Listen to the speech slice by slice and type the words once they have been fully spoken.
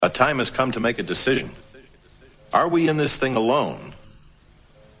A time has come to make a decision. Are we in this thing alone,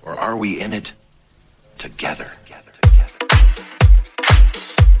 or are we in it together?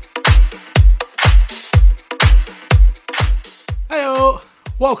 Heyo,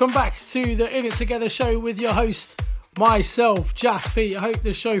 welcome back to the In It Together show with your host, myself, Jas P. I hope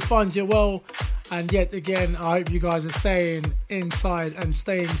the show finds you well, and yet again, I hope you guys are staying inside and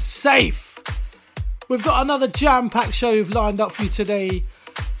staying safe. We've got another jam-packed show lined up for you today.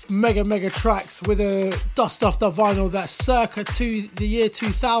 Mega tracks with a dust off the vinyl that's circa to the year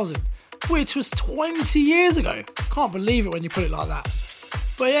 2000, which was 20 years ago. Can't believe it when you put it like that.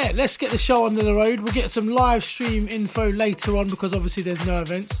 But yeah, let's get the show on the road. We'll get some live stream info later on because obviously there's no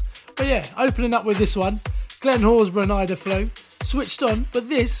events. But yeah, opening up with this one, Glenn Horsburgh and Ida Flow, Switched On, but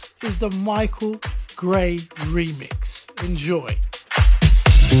this is the Michael Gray remix. Enjoy.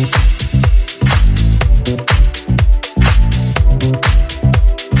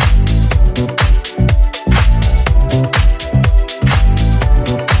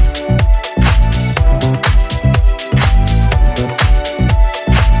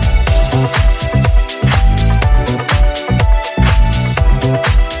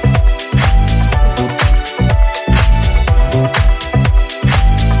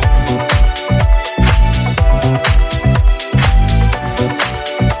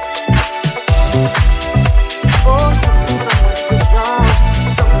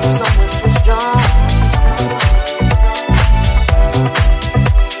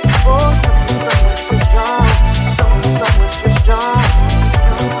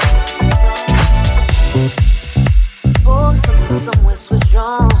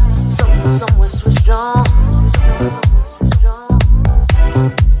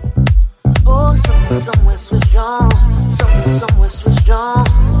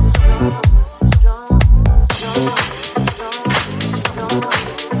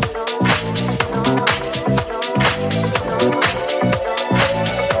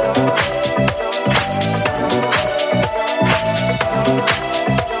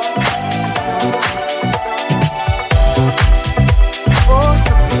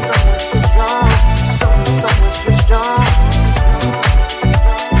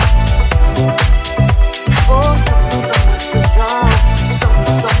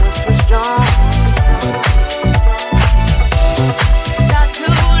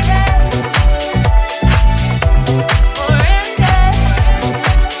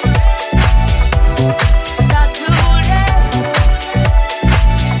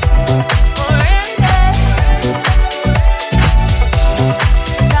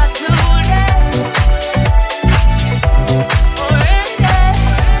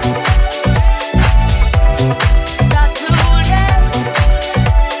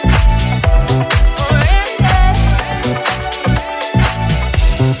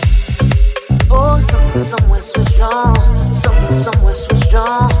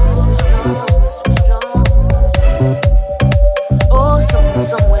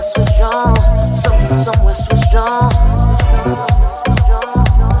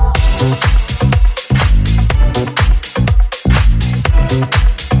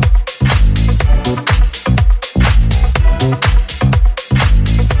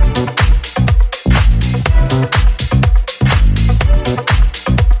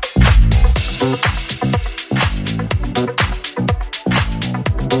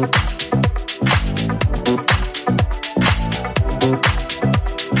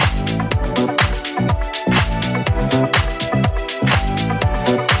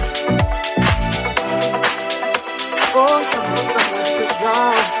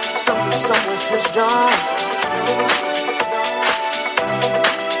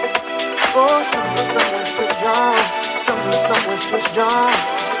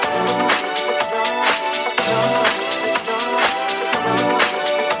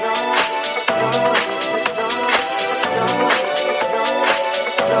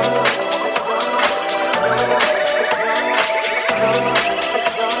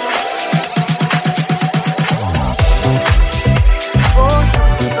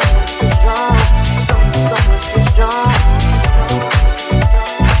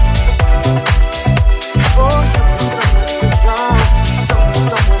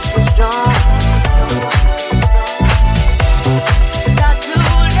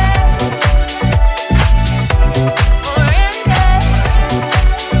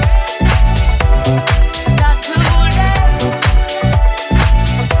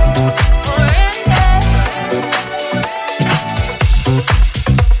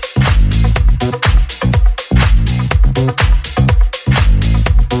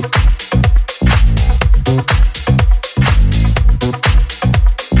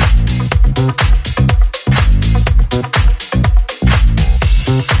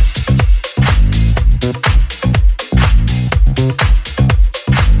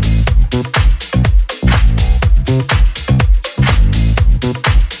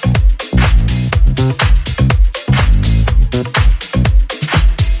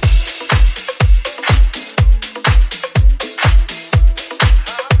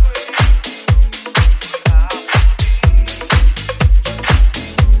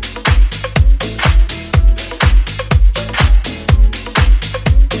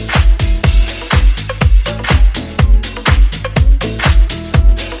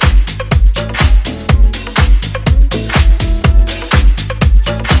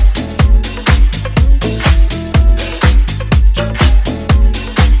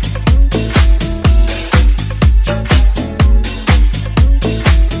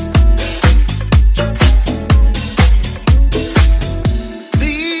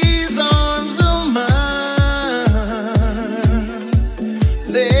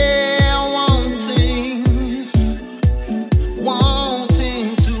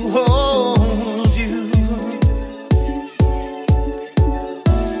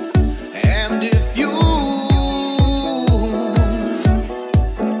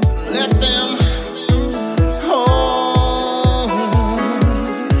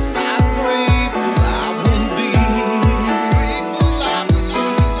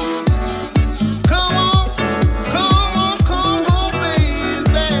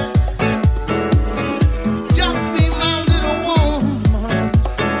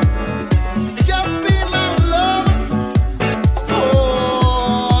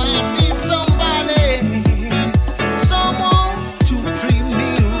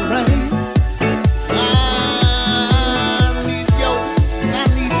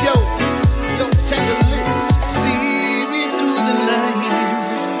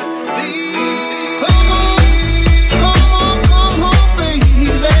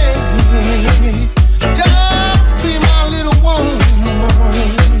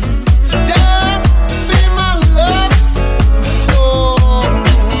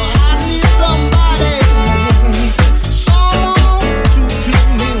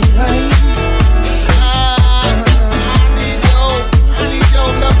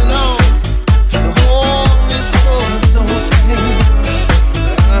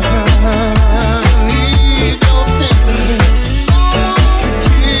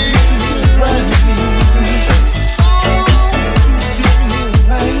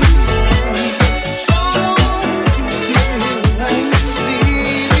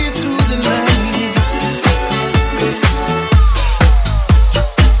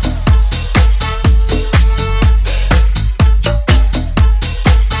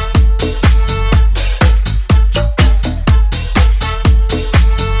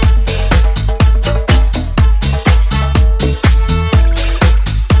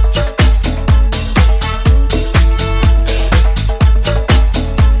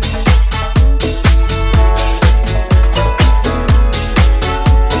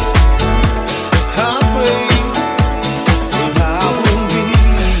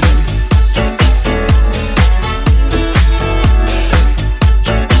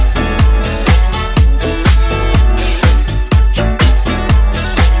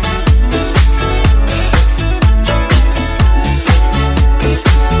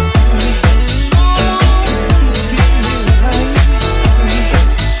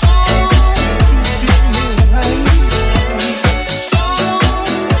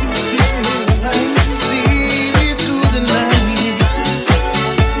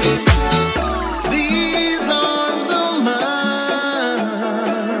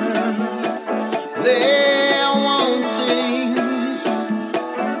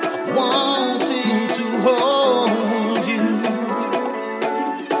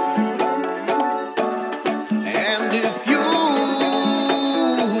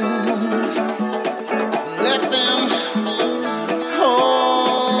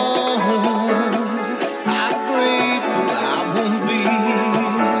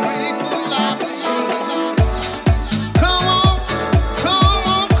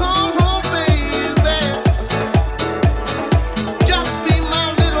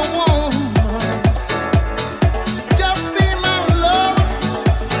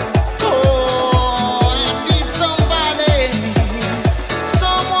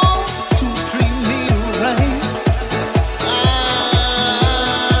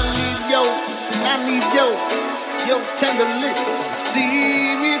 tender lips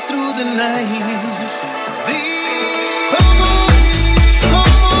see me through the night. Come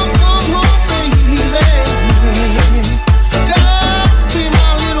on, baby. Just be my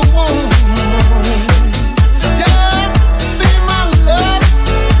little woman. Just be my love.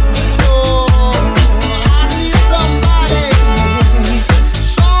 Oh, I need somebody,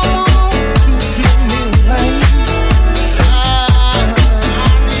 someone to treat me right.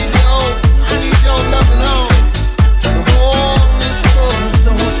 I need your loving on. So hold me so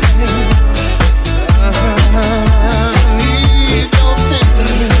tight.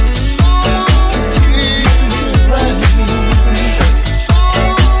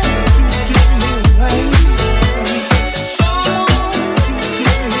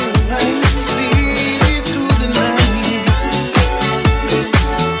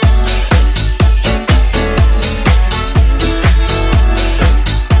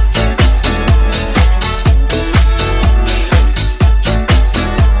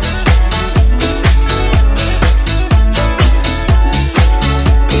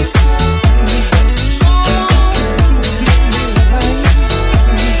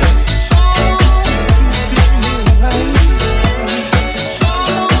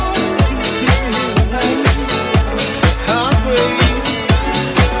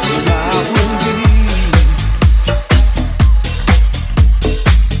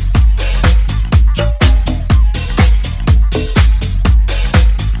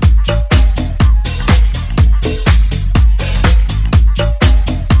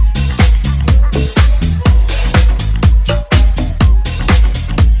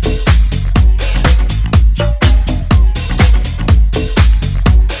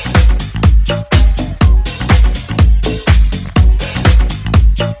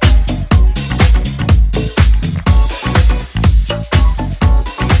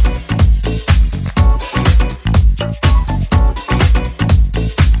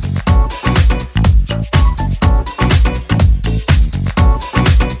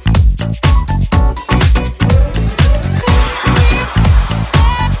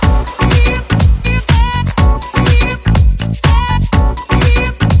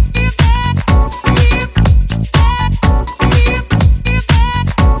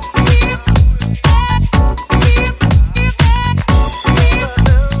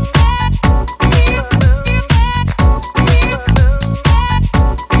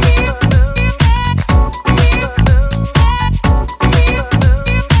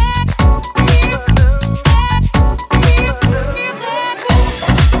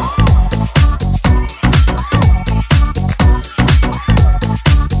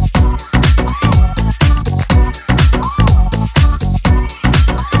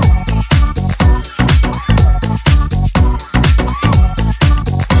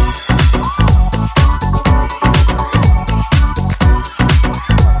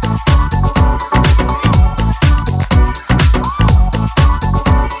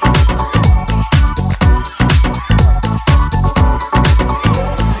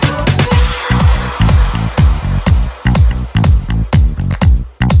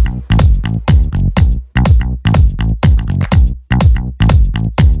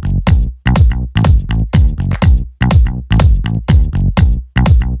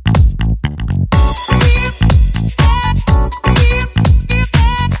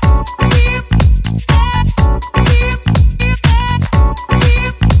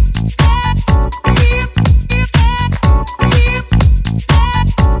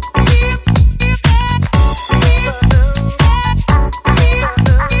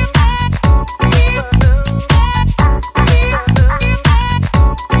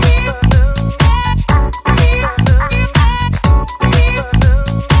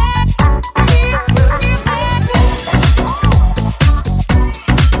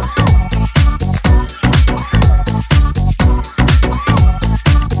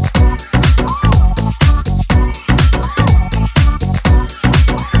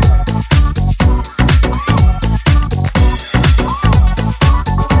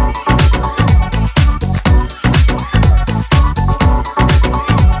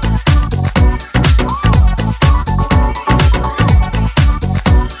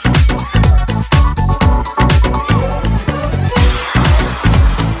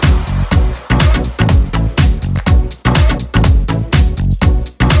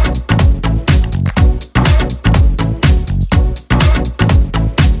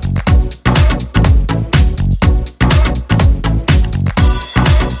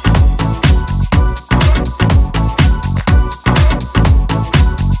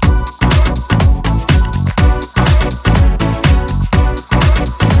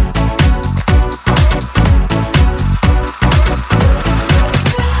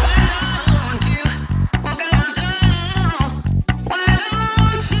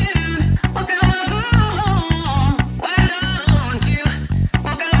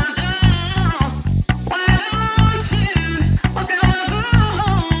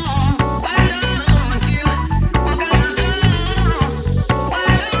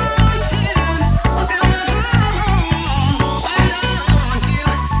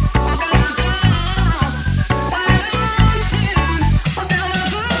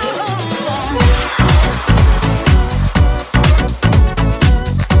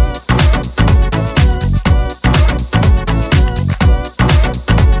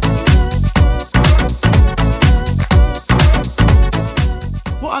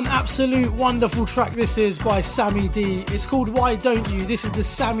 absolute wonderful track this is by Sammy D. It's called Why Don't You? This is the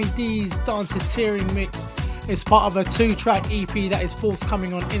Sammy D's Danceteering mix. It's part of a 2-track EP that is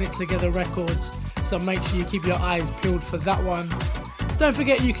forthcoming on In It Together Records, so make sure you keep your eyes peeled for that one. Don't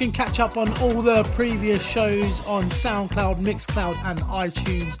forget you can catch up on all the previous shows on SoundCloud, Mixcloud and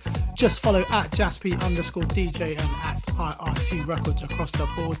iTunes. Just follow at Jaspi_DJ and at IRT Records across the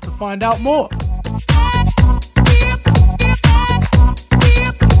board to find out more.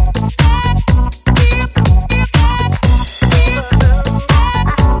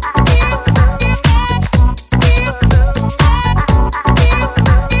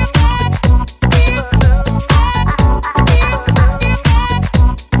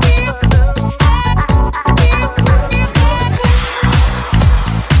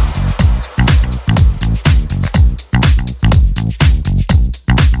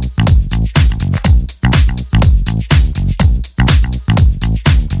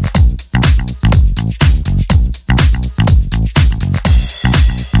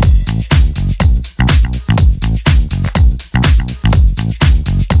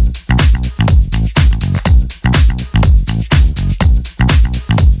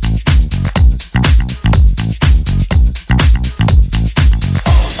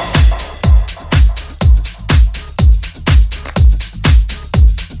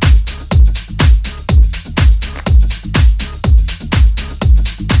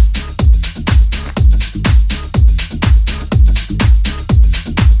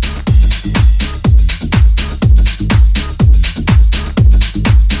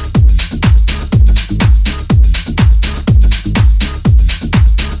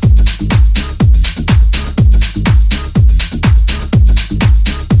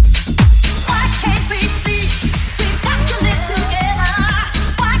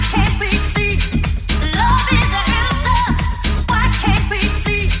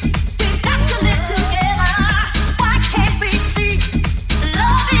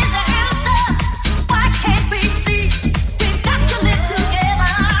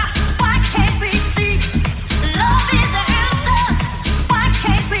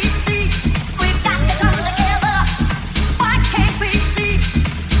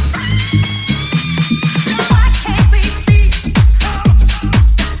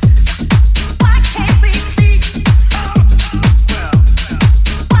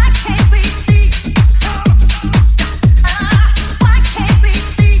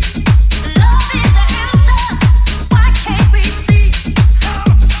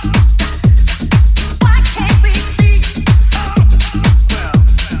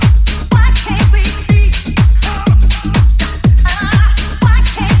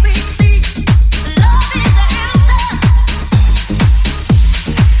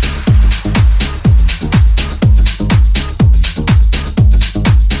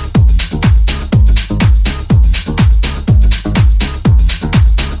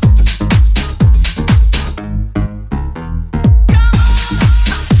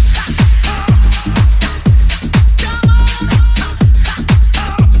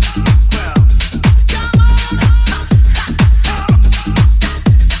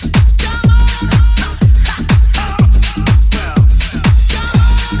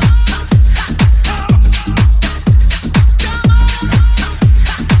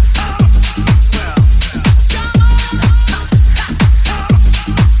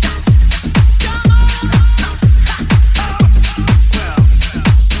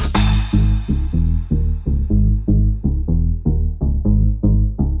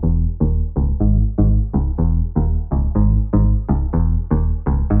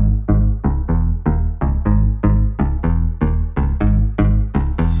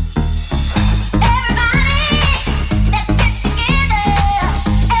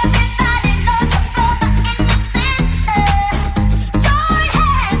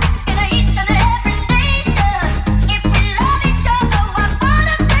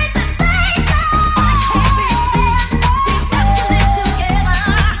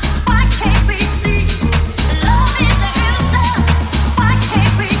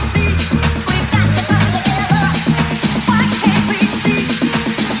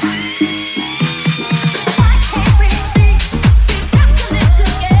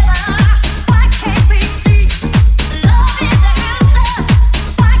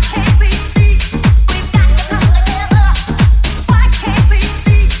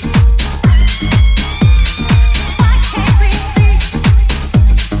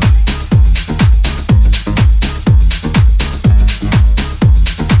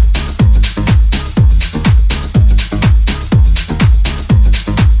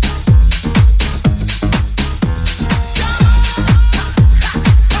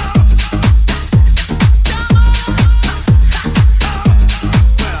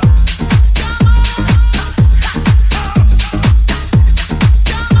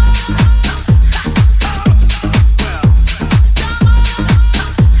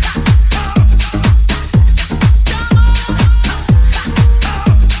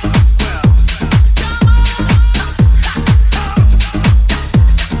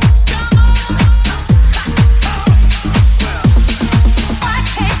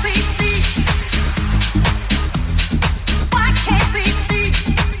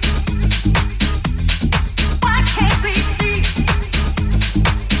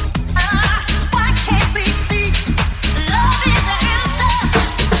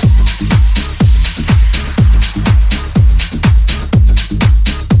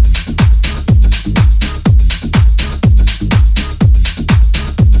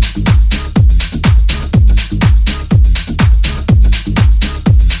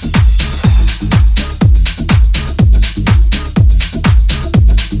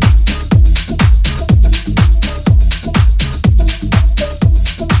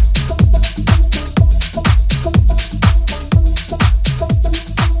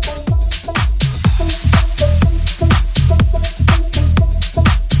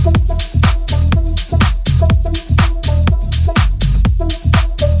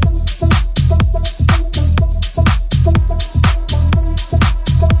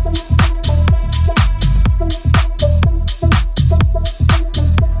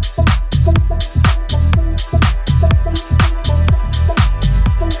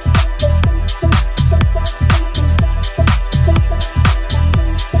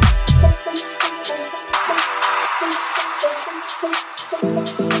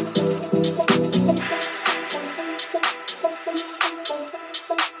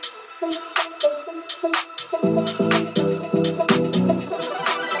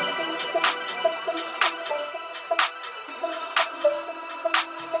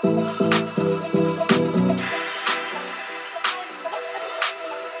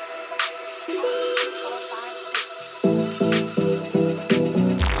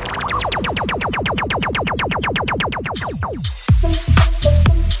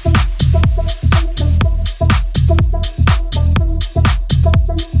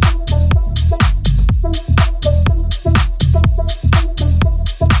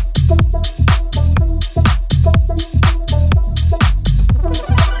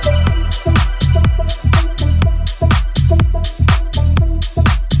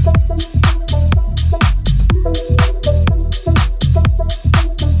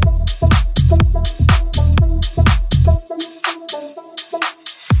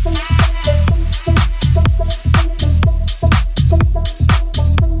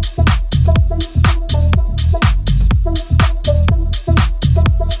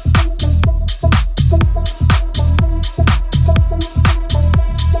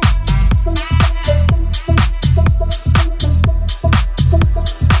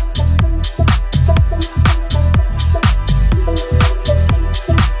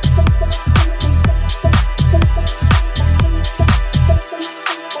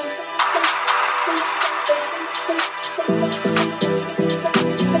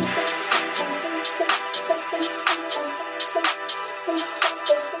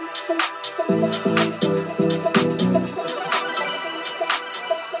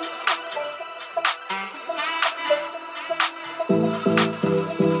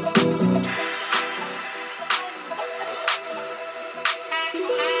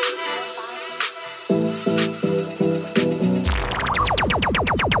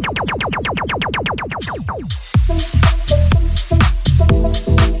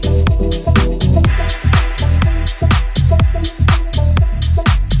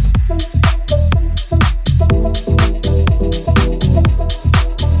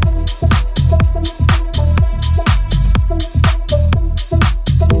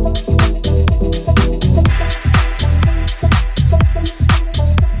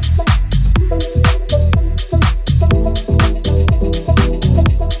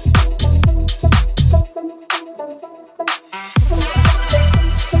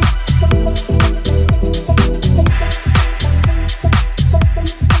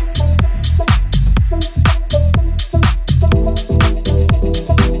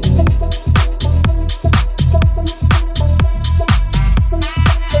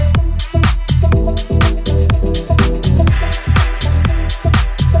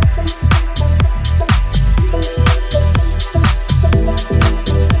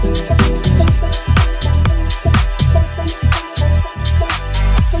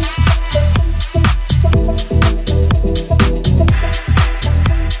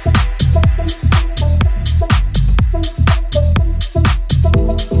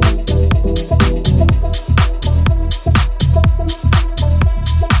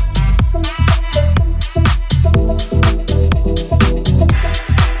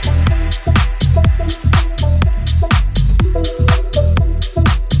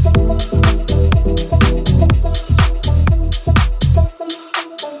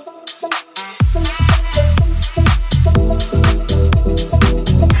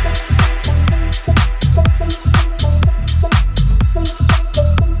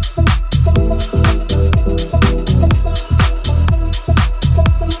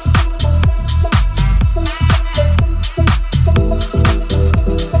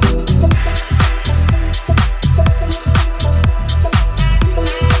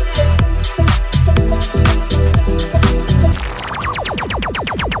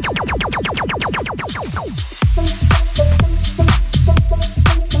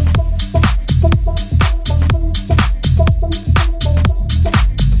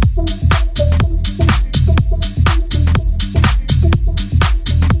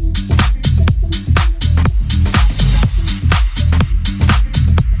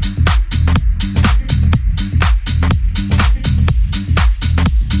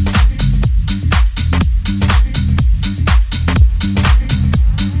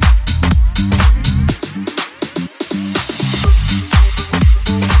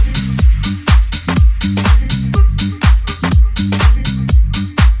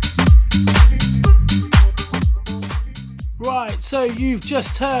 So you've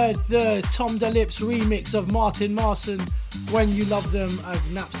just heard the Tom DeLips remix of Martin Marson, When You Love Them,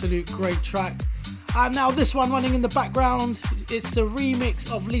 an absolute great track. And now this one running in the background, it's the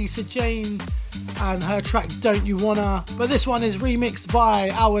remix of Lisa Jane and her track Don't You Wanna. But this one is remixed by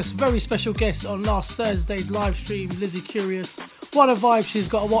our very special guest on last Thursday's live stream, Lizzie Curious. What a vibe she's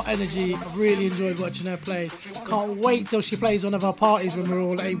got, what energy. I've really enjoyed watching her play. Can't wait till she plays one of our parties when we're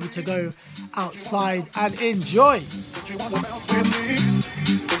all able to go outside and enjoy. Don't you wanna bounce with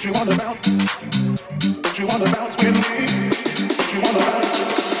me? Don't you wanna bounce? Don't you wanna bounce with me? Don't you wanna bounce?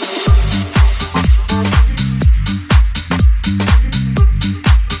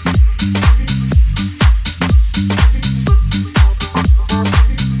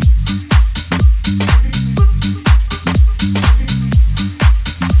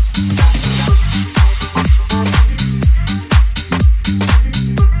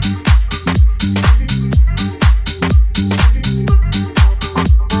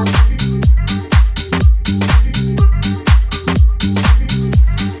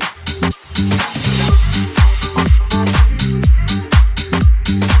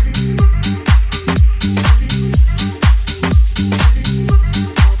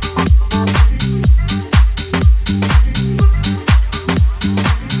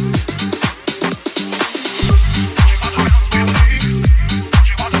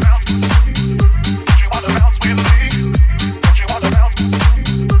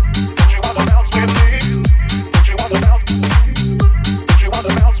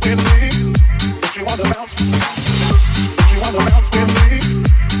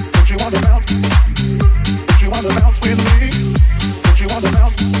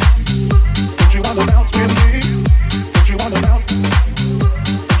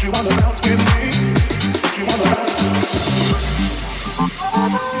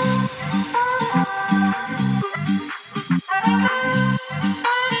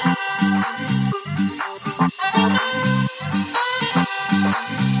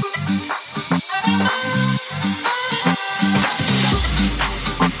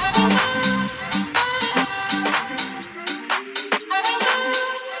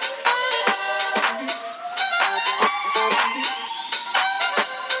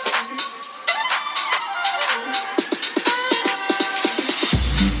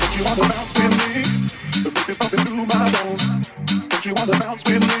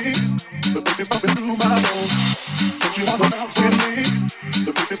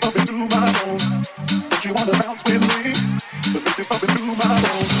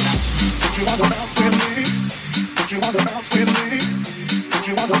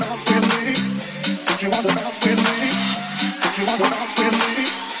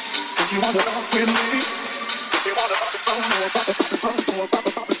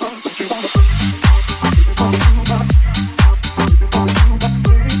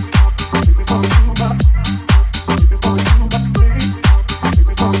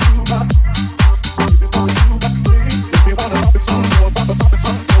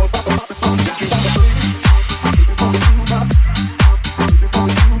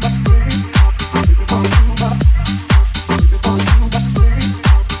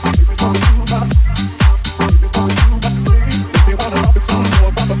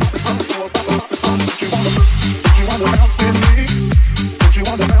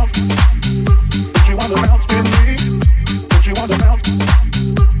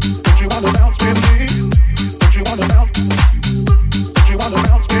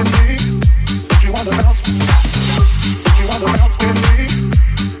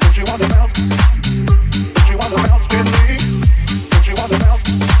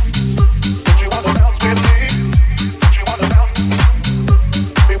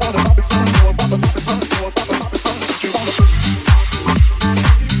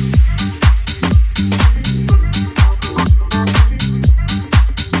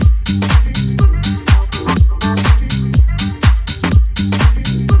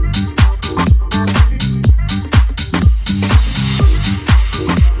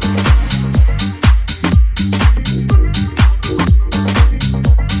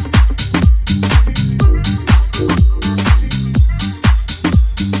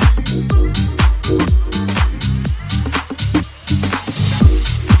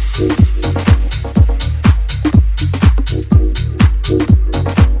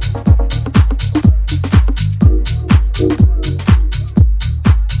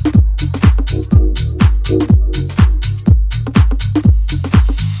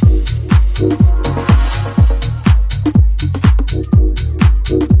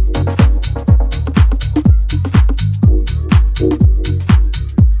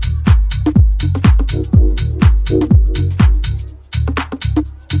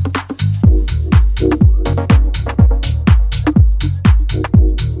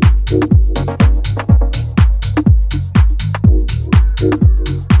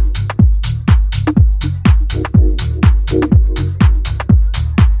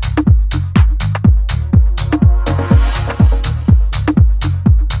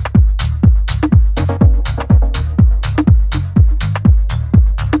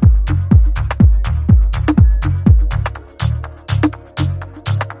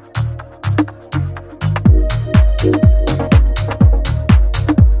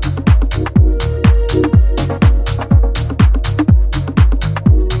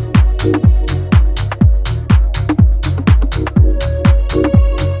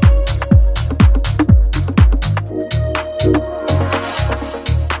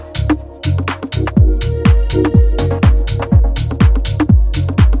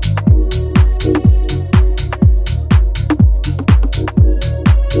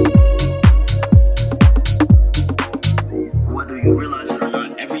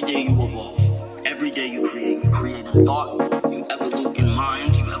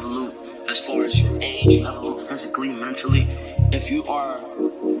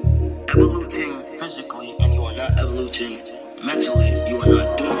 evoluting physically and you are not evoluting mentally, you are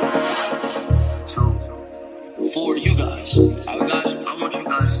not doing the right thing. So, for you guys, I want you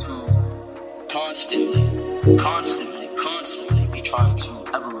guys to constantly be trying to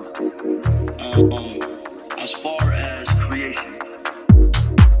evolve. As far as creation.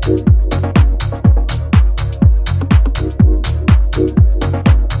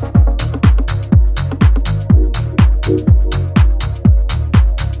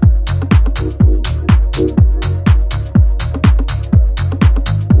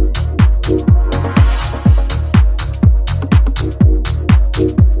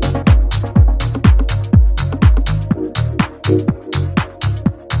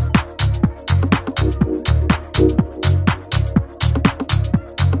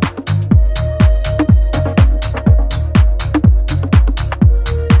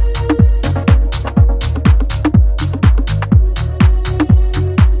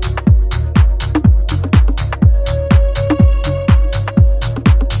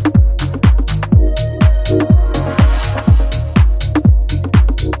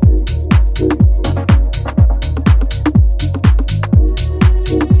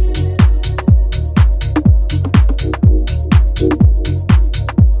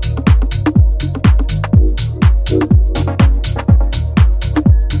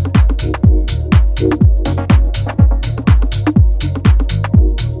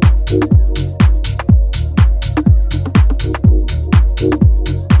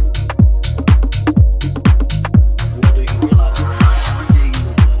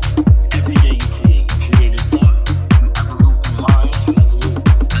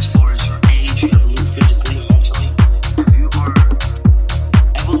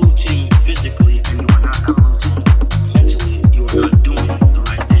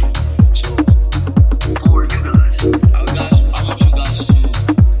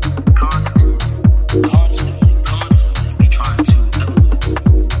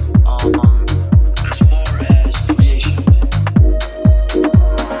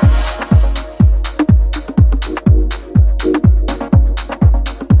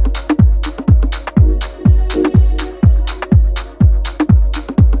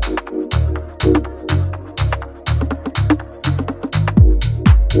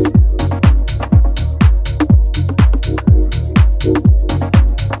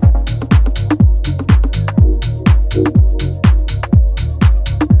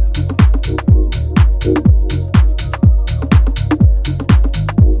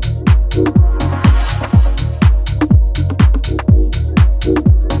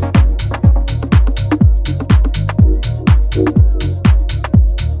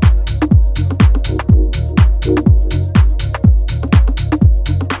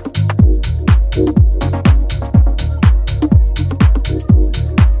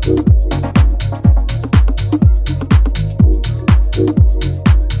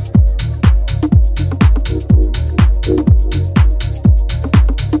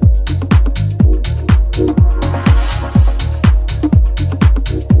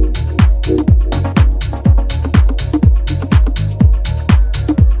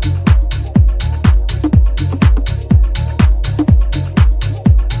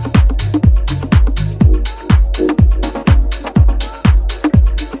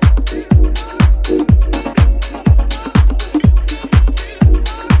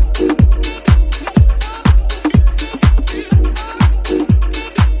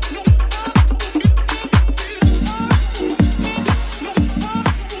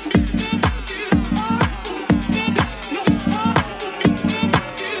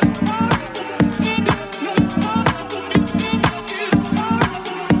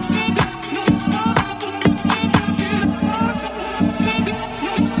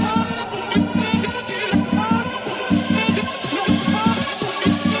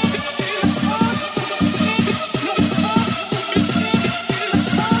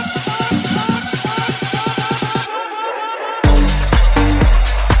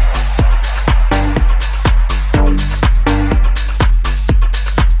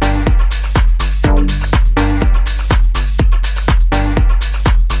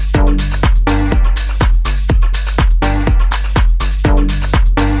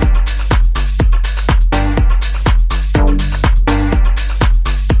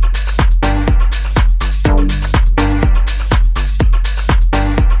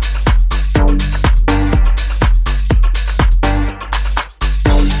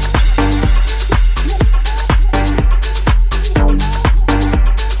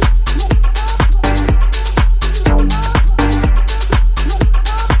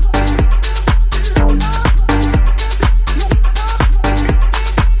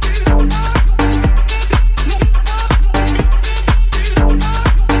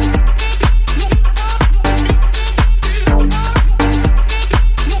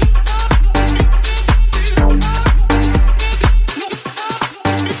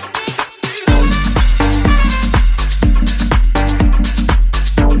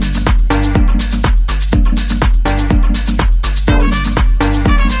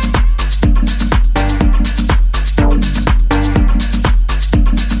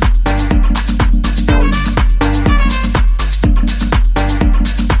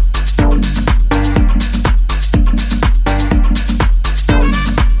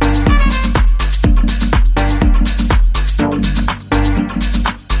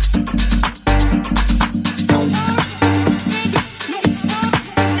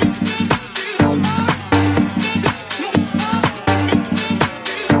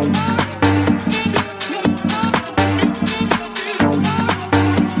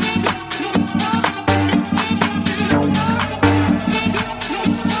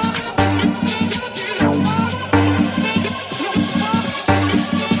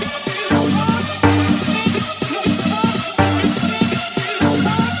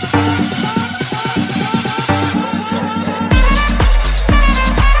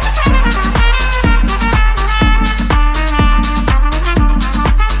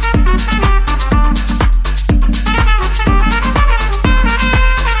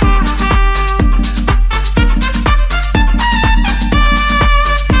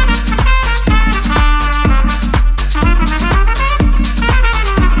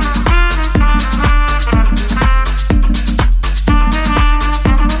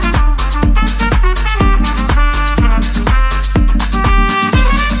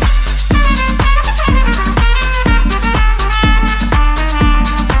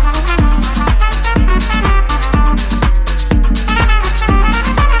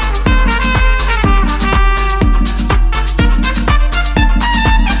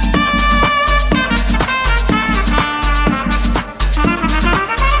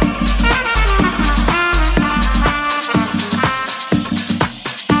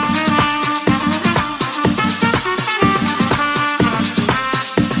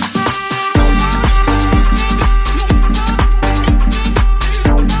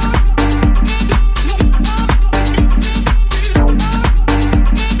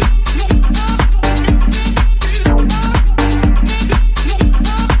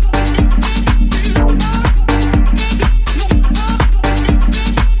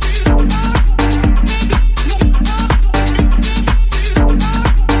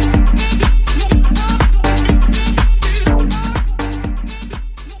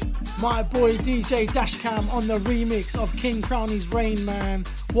 my boy DJ Dashcam on the remix of King Crownie's Rain Man.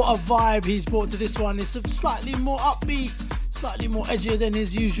 What a vibe he's brought to this one. It's slightly more upbeat, slightly more edgier than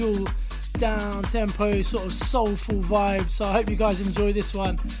his usual down tempo, sort of soulful vibe. So I hope you guys enjoy this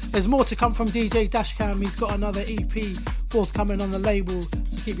one. There's more to come from DJ Dashcam. He's got another EP forthcoming on the label,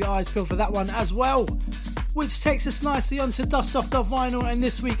 so keep your eyes peeled for that one as well. Which takes us nicely on to Dust Off the Vinyl, and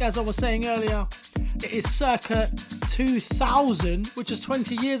this week, as I was saying earlier, it is circa 2000, which is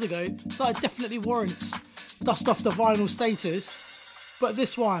 20 years ago, so it definitely warrants Dust Off the Vinyl status. But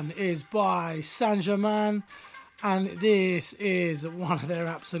this one is by Saint Germain, and this is one of their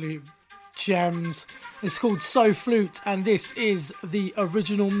absolute gems. It's called So Flute, and this is the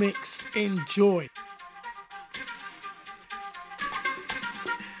original mix. Enjoy.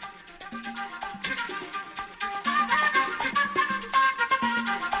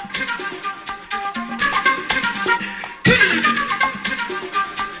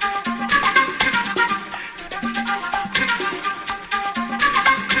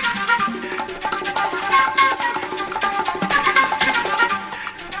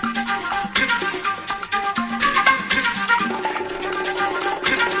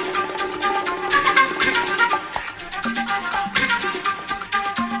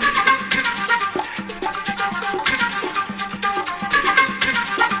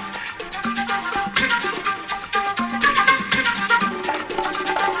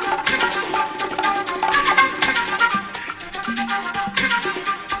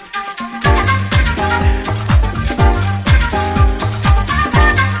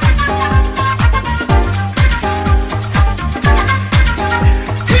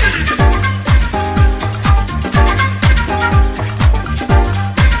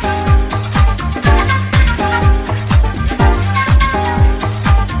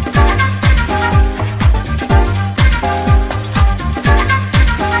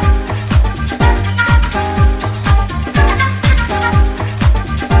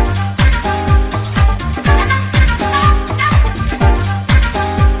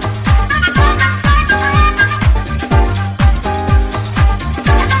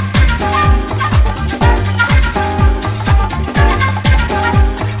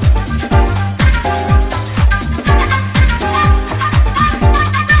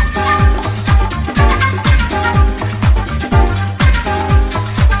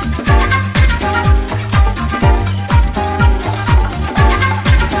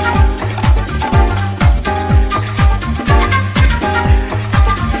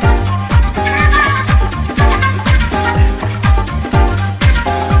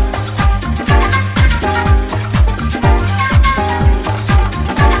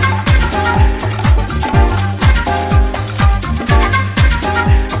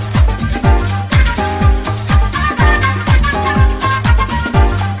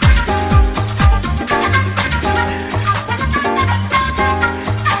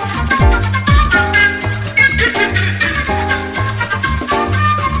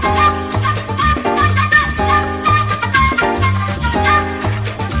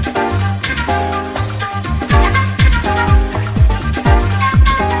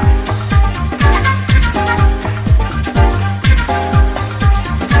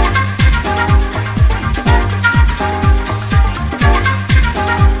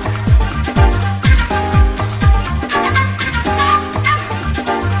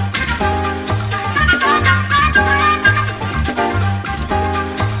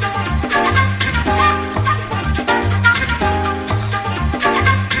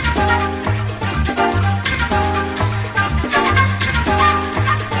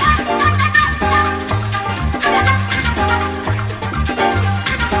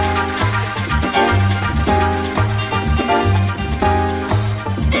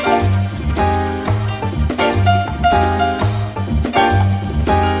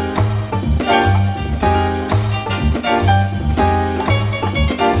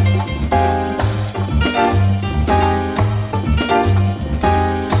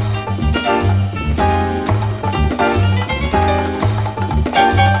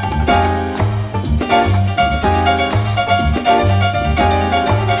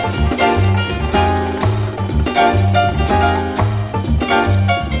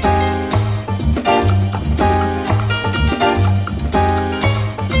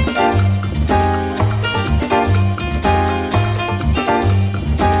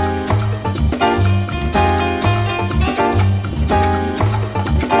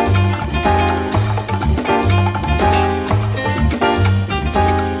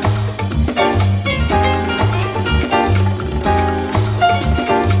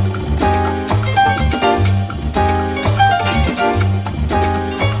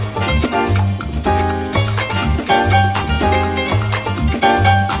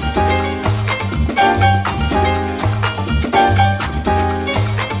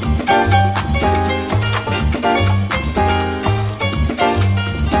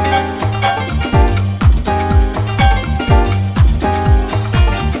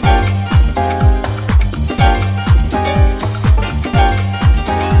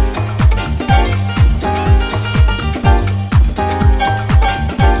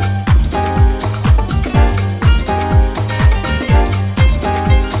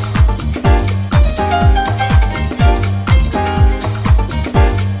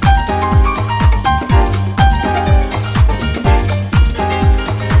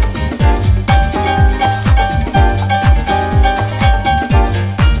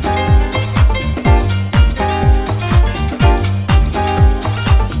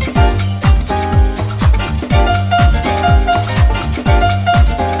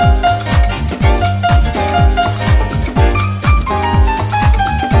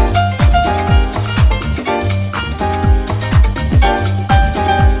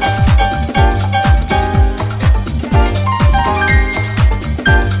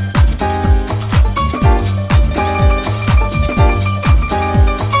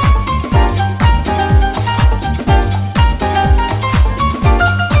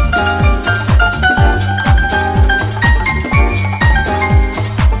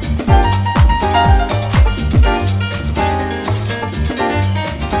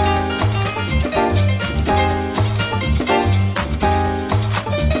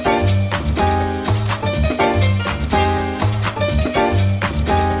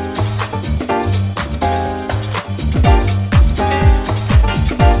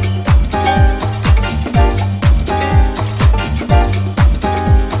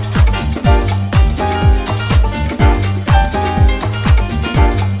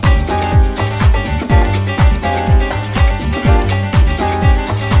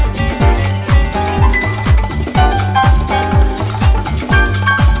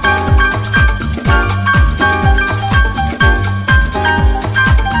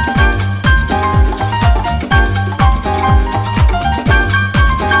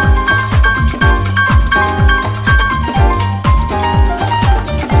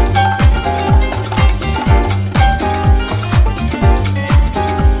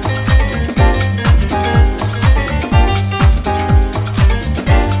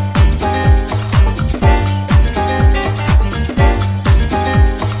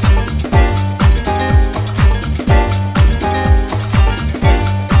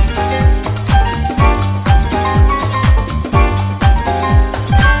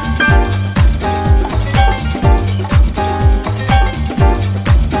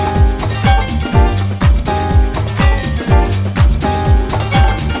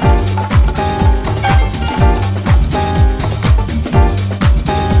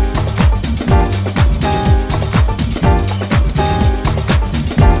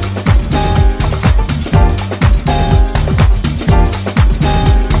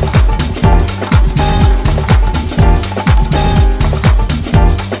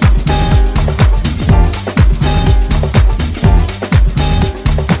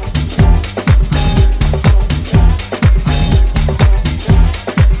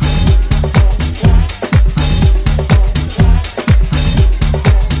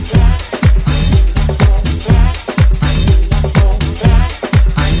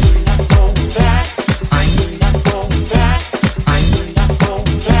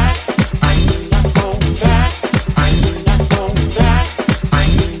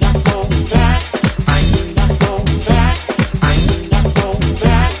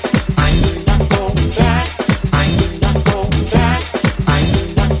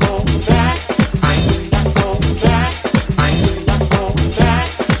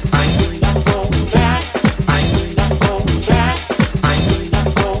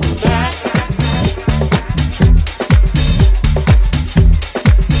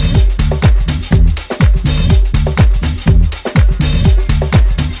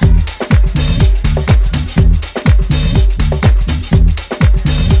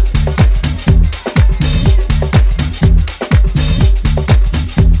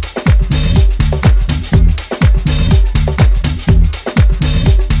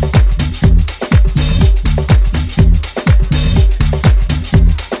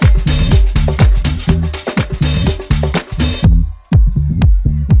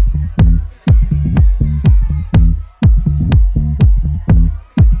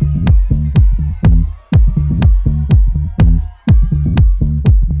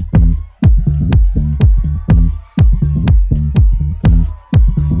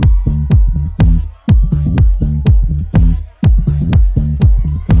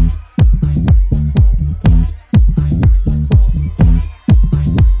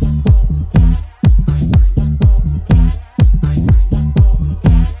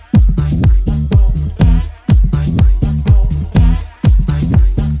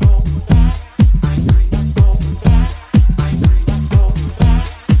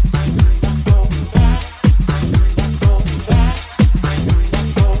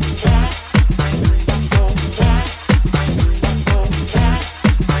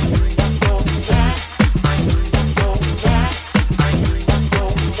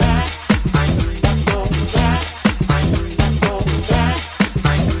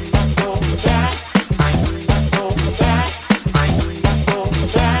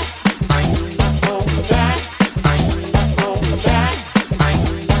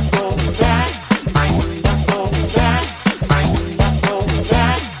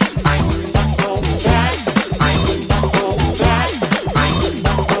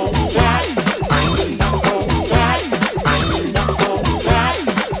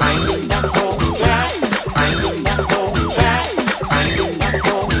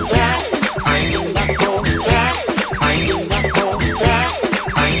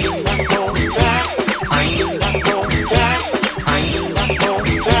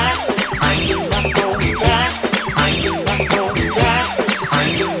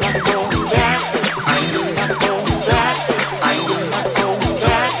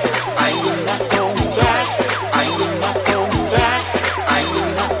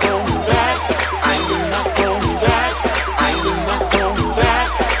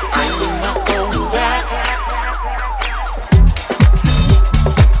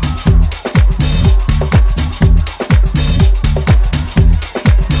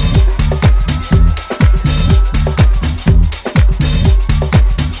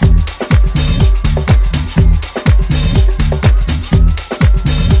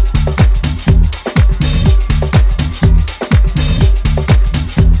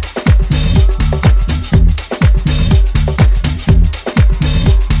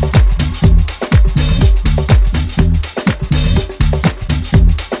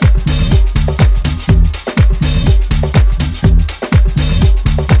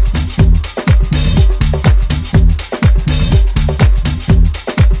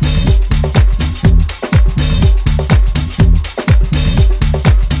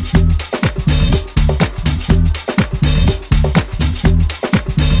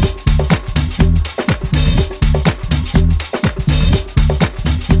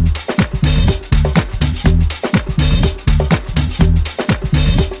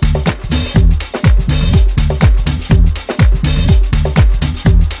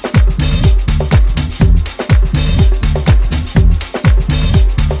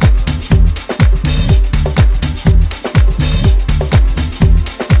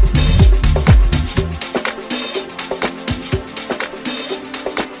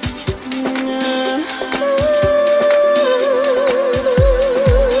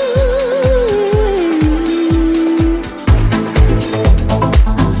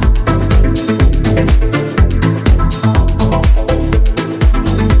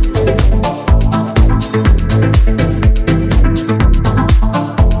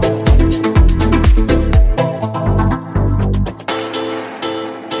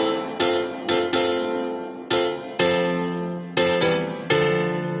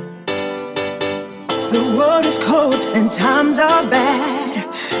 The world is cold and times are bad.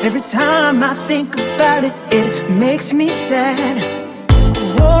 Every time I think about it, it makes me sad.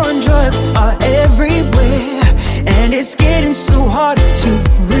 War and drugs are everywhere, and it's getting so hard to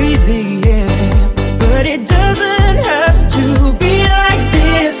breathe the air. But it doesn't have to be like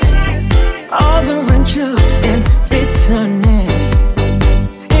this. All the rancor and bitterness.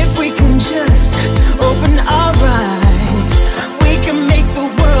 If we can just open our eyes, we can make the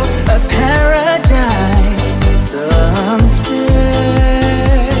world a paradise. Someday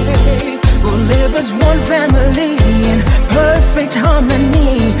we'll live as one family in perfect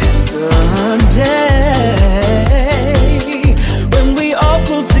harmony. Someday when we all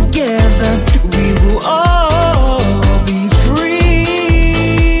pull together, we will all be free.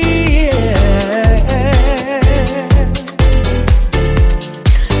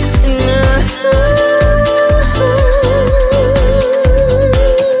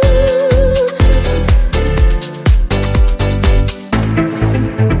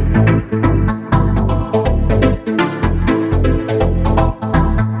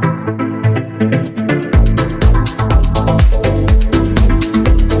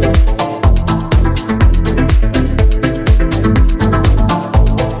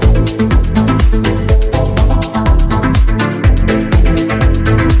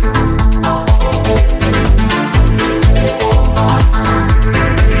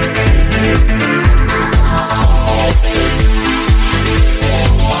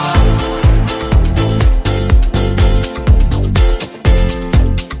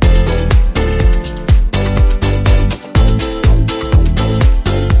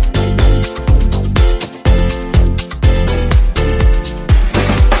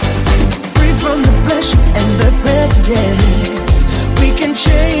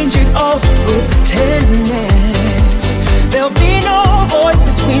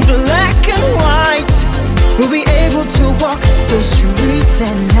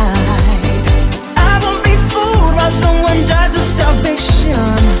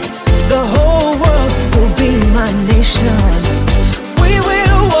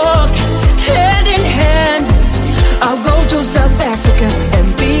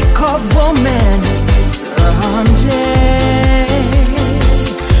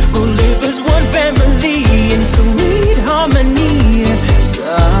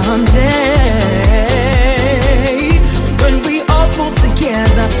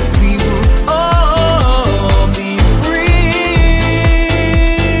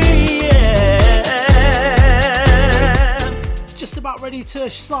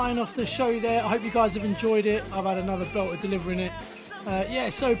 Off the show there. I hope you guys have enjoyed it. I've had another belter delivering it.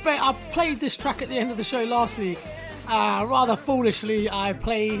 So I played this track at the end of the show last week. Rather foolishly, I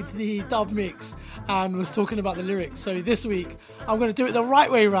played the dub mix and was talking about the lyrics. So this week, I'm going to do it the right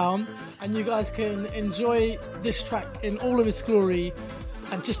way round, and you guys can enjoy this track in all of its glory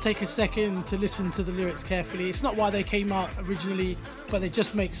and just take a second to listen to the lyrics carefully. It's not why they came out originally, but they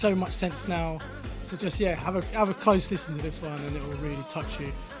just make so much sense now. So just, have a close listen to this one, and it will really touch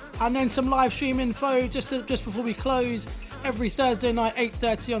you. And then some live stream info just before we close. Every Thursday night,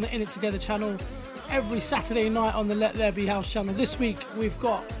 8:30 on the In It Together channel. Every Saturday night on the Let There Be House channel. This week we've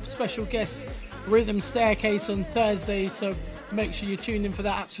got special guest Rhythm Staircase on Thursday, so make sure you're tuned in for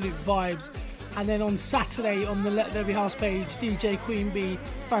that. Absolute vibes. And then on Saturday on the Let There Be House page, DJ Queen Bee,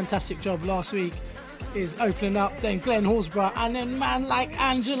 fantastic job last week, is opening up. Then Glenn Horsburgh, and then man like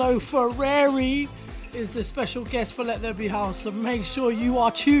Angelo Ferrari is the special guest for Let There Be House, so make sure you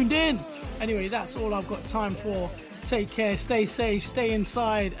are tuned in. Anyway, that's all I've got time for. Take care, stay safe, stay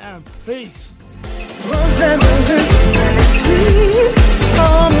inside, and peace. I'm